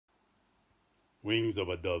Wings of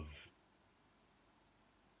a dove.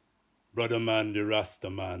 Brother man, the Rasta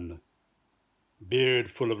man, beard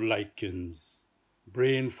full of lichens,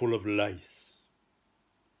 brain full of lice,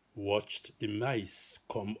 watched the mice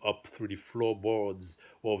come up through the floorboards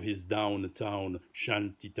of his downtown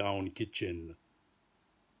shantytown kitchen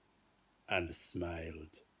and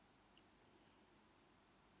smiled.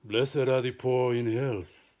 Blessed are the poor in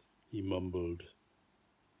health, he mumbled,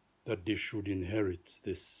 that they should inherit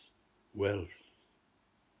this wealth.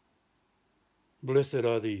 Blessed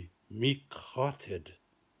are the meek-hearted,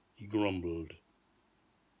 he grumbled,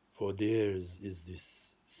 for theirs is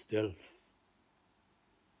this stealth.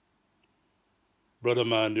 Brother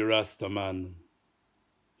man, the Rasta man,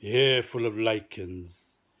 hair full of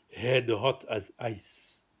lichens, head hot as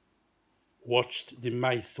ice, watched the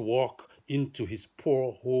mice walk into his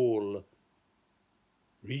poor hole,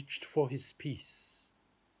 reached for his peace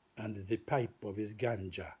and the pipe of his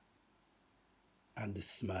ganja, and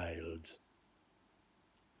smiled.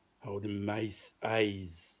 How the mice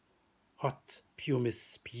eyes, hot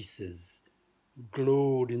pumice pieces,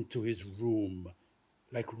 glowed into his room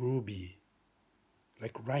like ruby,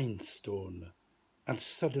 like rhinestone, and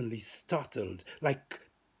suddenly startled like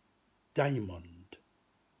diamond.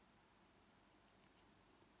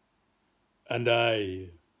 And I,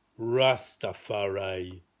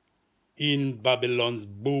 Rastafari, in Babylon's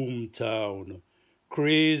boom town,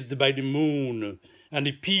 crazed by the moon and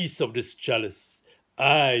the peace of this chalice,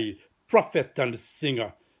 I, prophet and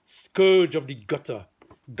singer, scourge of the gutter,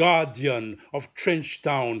 guardian of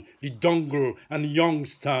Trenchtown, the Dongle and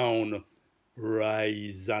Youngstown,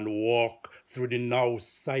 rise and walk through the now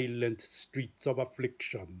silent streets of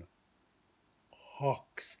affliction.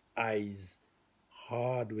 Hawk's eyes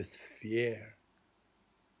hard with fear,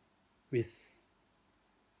 with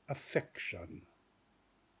affection,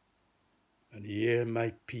 and hear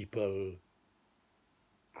my people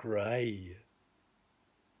cry,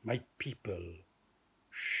 my people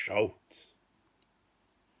shout.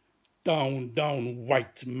 Down, down,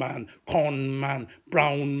 white man, corn man,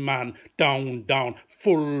 brown man, down, down,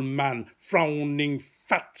 full man, frowning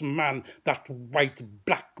fat man, that white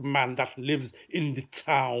black man that lives in the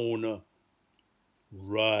town.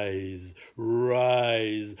 Rise,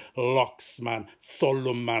 rise, locksman,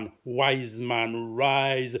 Solomon, wise man,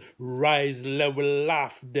 rise, rise, will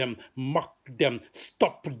laugh them, mock them,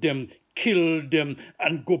 stop them, kill them,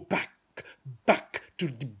 and go back, back to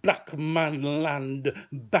the black man land,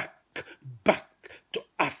 back to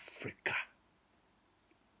Africa.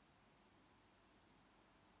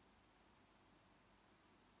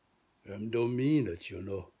 Them don't mean it, you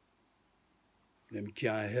know. Them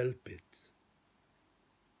can't help it.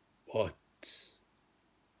 But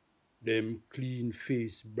them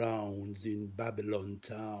clean-faced browns in Babylon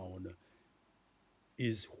town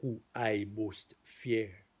is who I most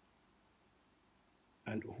fear,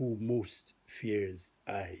 and who most fears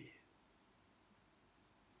I.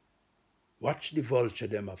 Watch the vulture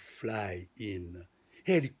them a fly in,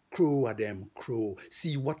 hear the crow of them crow,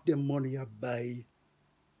 see what them money a buy.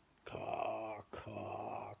 Caw,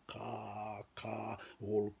 caw, caw, caw,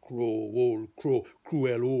 old crow,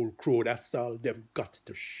 cruel old crow, that's all them got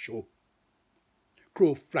to show.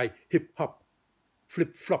 Crow fly, hip-hop,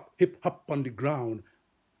 flip-flop, hip-hop on the ground.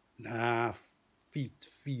 Nah, feet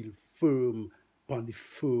feel firm on the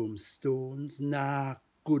firm stones. Nah,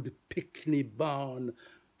 good pickney born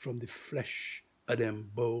from the flesh of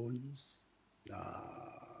them bones. Nah.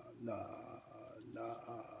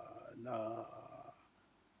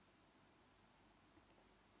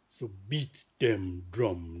 So beat them,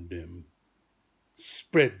 drum them,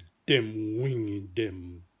 spread them, wing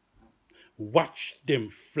them, watch them,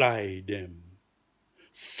 fly them,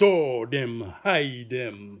 soar them, hide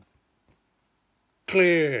them,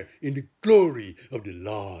 clear in the glory of the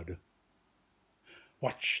Lord.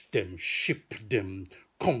 Watch them, ship them,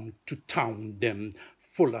 come to town them,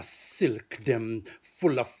 full of silk them,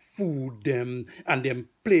 full of food them, and them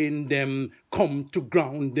plain them, come to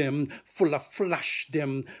ground them, full of flash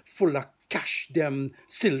them, full of cash them,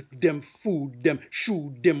 silk them, food them,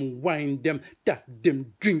 shoe them, wine them, that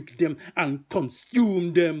them, drink them, and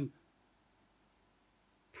consume them,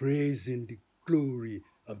 praising the glory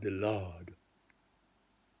of the Lord.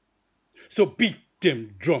 So beat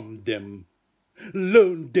them, drum them,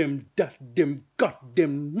 learn them that them got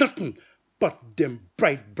them nothing but them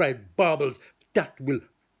bright, bright baubles that will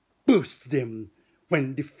burst them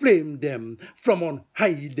when they flame them, from on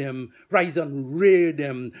high them, rise and rear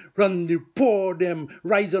them, run the pour them,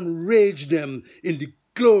 rise and rage them in the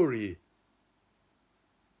glory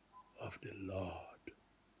of the Lord.